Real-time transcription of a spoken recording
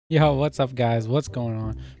Yo, what's up, guys? What's going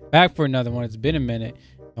on? Back for another one. It's been a minute.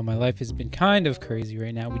 Oh, my life has been kind of crazy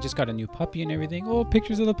right now. We just got a new puppy and everything. Oh,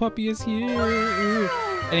 pictures of the puppy is here. Ooh.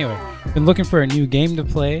 Anyway, been looking for a new game to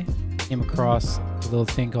play. Came across a little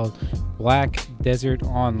thing called Black Desert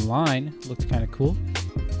Online. Looks kind of cool.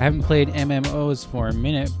 I haven't played MMOs for a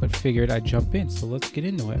minute, but figured I'd jump in. So let's get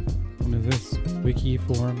into it. What is this? Wiki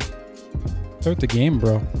forum. Start the game,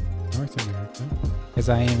 bro. North America. As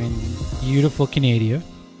I am in beautiful Canada.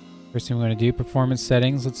 First thing we're going to do, performance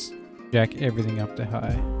settings. Let's jack everything up to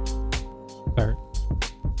high. Start.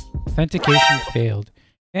 Authentication failed.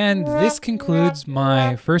 And this concludes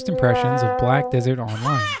my first impressions of Black Desert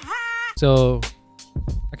Online. So,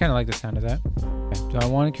 I kind of like the sound of that. Okay. Do I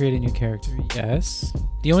want to create a new character? Yes.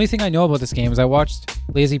 The only thing I know about this game is I watched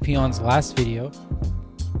Lazy Peon's last video.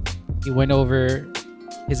 He went over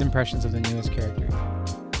his impressions of the newest character.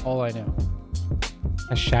 All I know.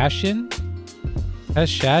 Assassin?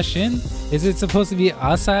 Assassin? Is it supposed to be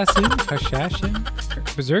assassin? Assassin?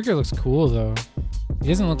 Berserker looks cool though. He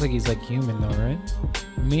doesn't look like he's like human though, right?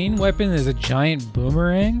 Main weapon is a giant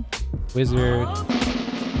boomerang. Wizard.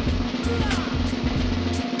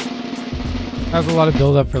 That was a lot of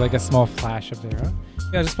build up for like a small flash up there, huh?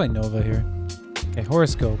 Yeah, I'll just play Nova here. Okay,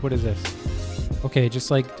 horoscope. What is this? Okay,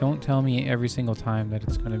 just like don't tell me every single time that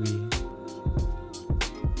it's gonna be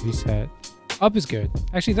reset. Up is good.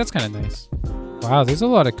 Actually, that's kind of nice. Wow, there's a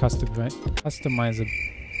lot of customizability.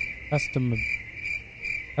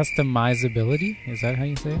 Is that how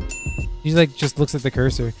you say it? He like just looks at the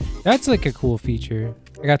cursor. That's like a cool feature.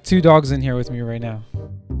 I got two dogs in here with me right now.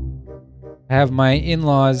 I have my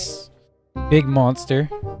in-laws big monster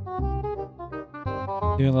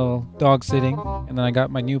doing a little dog sitting, and then I got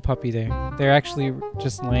my new puppy there. They're actually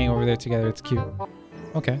just laying over there together. It's cute.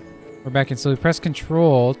 Okay, we're back in. So we press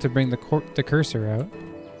control to bring the cursor out.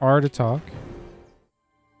 R to talk.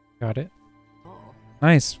 Got it.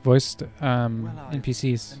 Nice voiced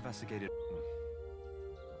NPCs.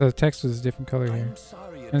 The text was a different color here.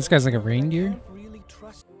 And this guy's like a reindeer.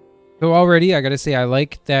 So already I gotta say I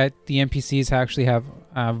like that the NPCs actually have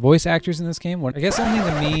voice actors in this game. I guess only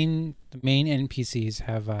the main NPCs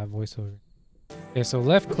have voiceover. Okay, so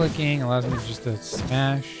left clicking allows me just to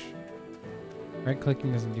smash. Right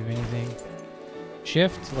clicking doesn't do anything.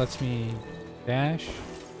 Shift lets me dash.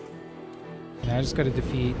 And I just got to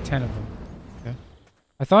defeat 10 of them. Okay.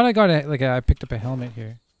 I thought I got I picked up a helmet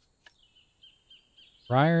here.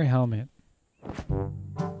 Briar helmet. I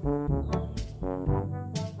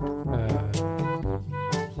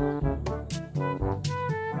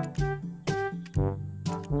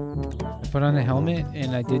put on a helmet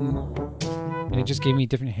and I didn't, and it just gave me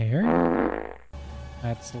different hair.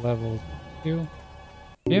 That's level 2.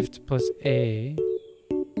 Shift plus A.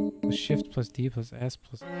 Shift plus D plus S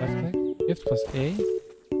plus left click. Shift plus A.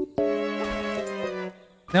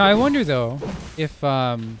 Now I wonder though if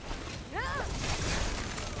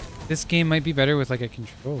this game might be better with like a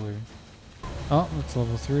controller. Oh, that's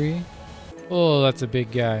level 3. Oh, that's a big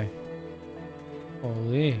guy.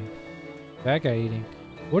 Holy. That guy eating.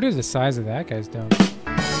 What are the size of that guy's dump?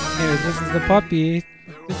 Hey, this is the puppy.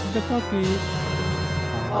 This is the puppy.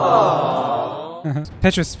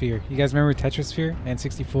 Tetrasphere. You guys remember Tetrasphere and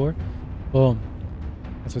 64? Boom.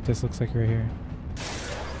 That's what this looks like right here.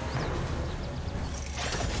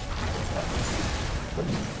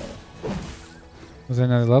 Was that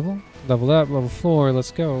another level? Level up, level 4,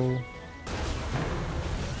 let's go.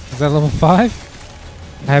 Is that level 5?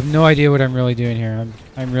 I have no idea what I'm really doing here.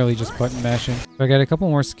 I'm really just button mashing. So I got a couple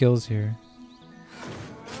more skills here.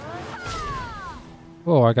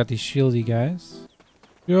 Oh, I got these shieldy guys.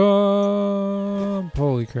 Jump!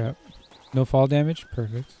 Holy crap. No fall damage?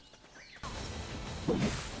 Perfect.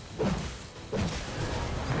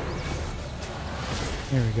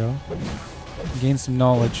 There we go. Gain some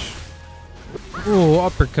knowledge. Ooh,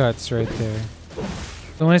 uppercuts right there.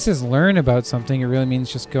 So when it says learn about something, it really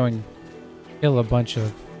means just go and kill a bunch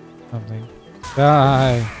of something.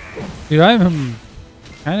 Die! Dude, I'm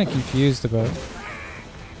kind of confused about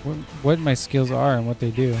what my skills are and what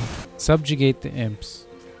they do. Subjugate the imps.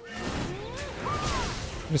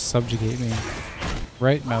 Just subjugate me.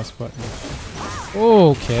 Right mouse button.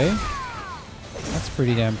 Okay. That's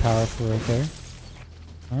pretty damn powerful right there.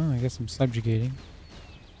 Oh, I guess I'm subjugating.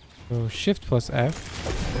 So shift plus F.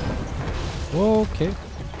 Okay.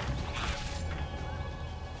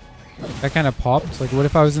 That kind of popped. Like, what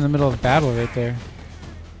if I was in the middle of a battle right there?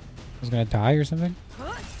 I was gonna die or something?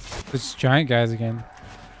 It's giant guys again.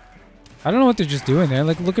 I don't know what they're just doing there.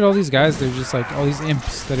 Like, look at all these guys. They're just like all these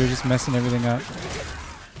imps that are just messing everything up.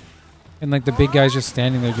 And like the big guy's just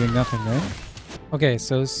standing there doing nothing, right? Okay,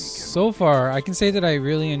 so far I can say that I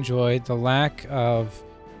really enjoyed the lack of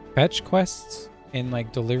fetch quests and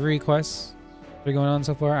like delivery quests that are going on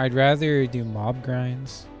so far. I'd rather do mob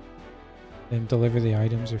grinds than deliver the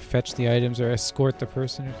items or fetch the items or escort the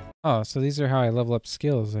person. Oh, so these are how I level up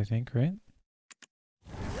skills, I think, right?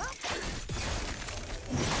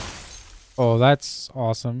 Oh, that's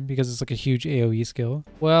awesome because it's like a huge AoE skill.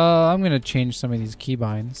 Well, I'm gonna change some of these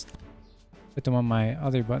keybinds. Put them on my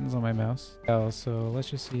other buttons on my mouse. Oh, so let's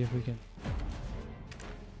just see if we can...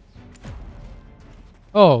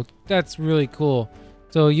 Oh, that's really cool.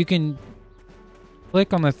 So you can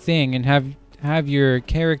click on the thing and have your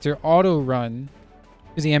character auto run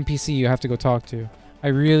to the NPC you have to go talk to. I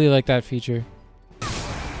really like that feature.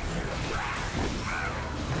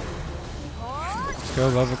 Let's go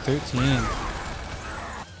level 13.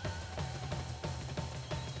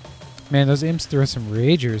 Man, those imps throw some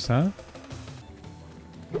ragers, huh?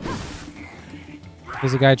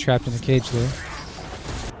 There's a guy trapped in the cage there.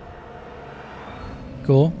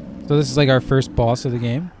 Cool. So this is like our first boss of the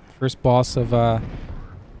game. First boss of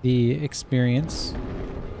the experience.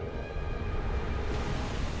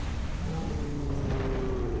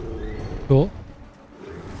 Cool.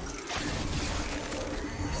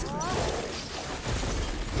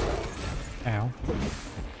 Ow.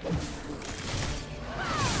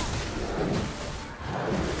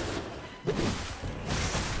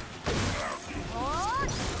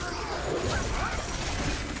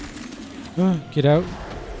 Get out.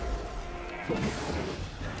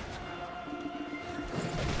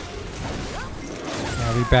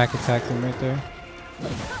 Yeah, we back attacked him right there.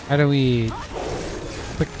 How do we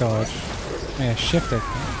quick dodge? Oh, yeah, shift it.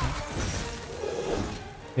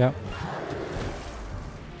 Yep.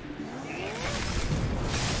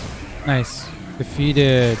 Nice.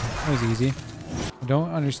 Defeated. That was easy. I don't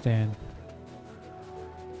understand.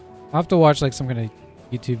 I'll have to watch like some kind of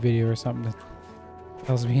YouTube video or something that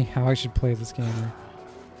tells me how I should play this game or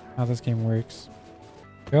how this game works.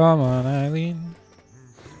 Come on, Eileen.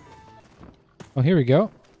 Oh, here we go.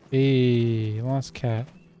 Hey, lost cat.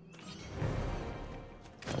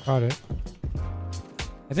 Got it.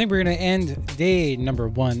 I think we're going to end day number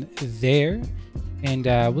 1 there. And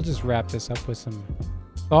we'll just wrap this up with some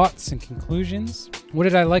thoughts and conclusions. What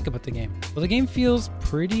did I like about the game? Well, the game feels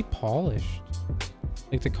pretty polished.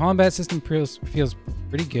 Like the combat system feels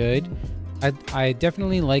pretty good. I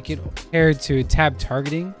definitely like it compared to tab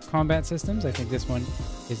targeting combat systems. I think this one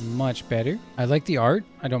is much better. I like the art.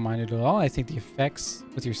 I don't mind it at all. I think the effects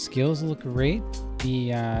with your skills look great.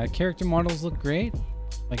 The character models look great.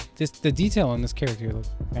 Like the detail on this character looks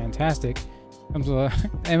fantastic.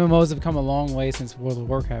 MMOs have come a long way since World of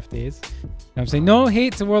Warcraft days. I'm saying no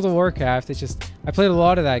hate to World of Warcraft. It's just I played a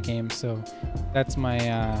lot of that game, so that's my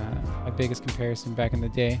my biggest comparison back in the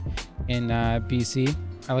day in BC.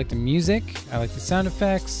 I like the music. I like the sound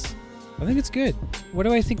effects. I think it's good. What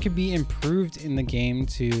do I think could be improved in the game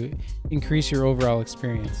to increase your overall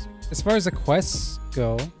experience? As far as the quests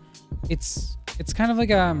go, it's kind of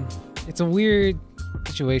like it's a weird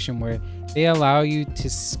situation where they allow you to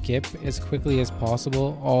skip as quickly as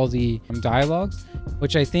possible all the dialogues,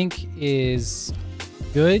 which I think is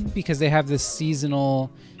good because they have this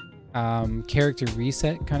seasonal character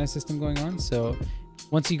reset kind of system going on. So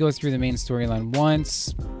once you go through the main storyline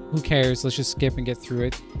once, who cares? Let's just skip and get through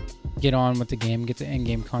it. Get on with the game, get the end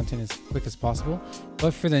game content as quick as possible.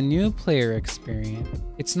 But for the new player experience,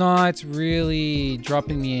 it's not really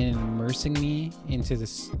dropping me in and immersing me into the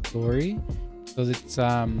story. So it's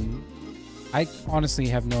I honestly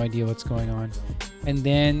have no idea what's going on. And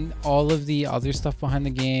then all of the other stuff behind the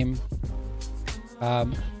game,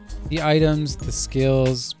 the items, the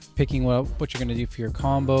skills, picking what you're going to do for your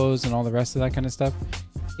combos and all the rest of that kind of stuff,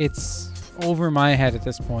 it's over my head at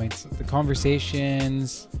this point. The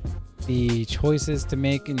conversations, the choices to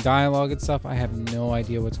make in dialogue and stuff, I have no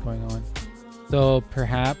idea what's going on. So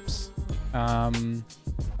perhaps a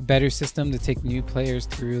better system to take new players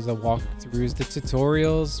through the walkthroughs, the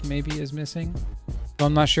tutorials maybe is missing. So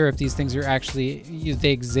I'm not sure if these things are actually,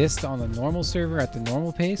 they exist on the normal server at the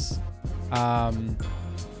normal pace.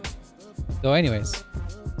 So anyways,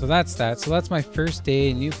 so that's that. So that's my first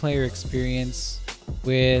day new player experience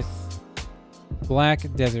with Black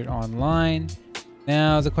Desert Online.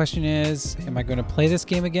 Now the question is, am I going to play this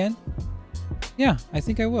game again? Yeah, I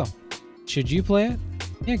think I will. Should you play it?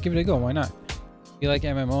 Yeah, give it a go. Why not? You like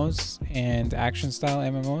MMOs and action style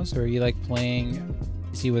MMOs, or you like playing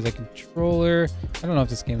PC with a controller? I don't know if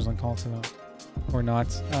this game's on console or not.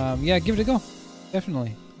 Yeah, give it a go.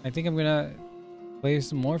 Definitely. I think I'm gonna play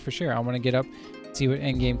some more for sure. I want to get up, see what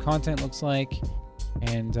end game content looks like,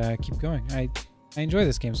 and keep going. I enjoy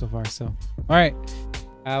this game so far. So, all right,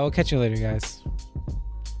 we'll catch you later, guys.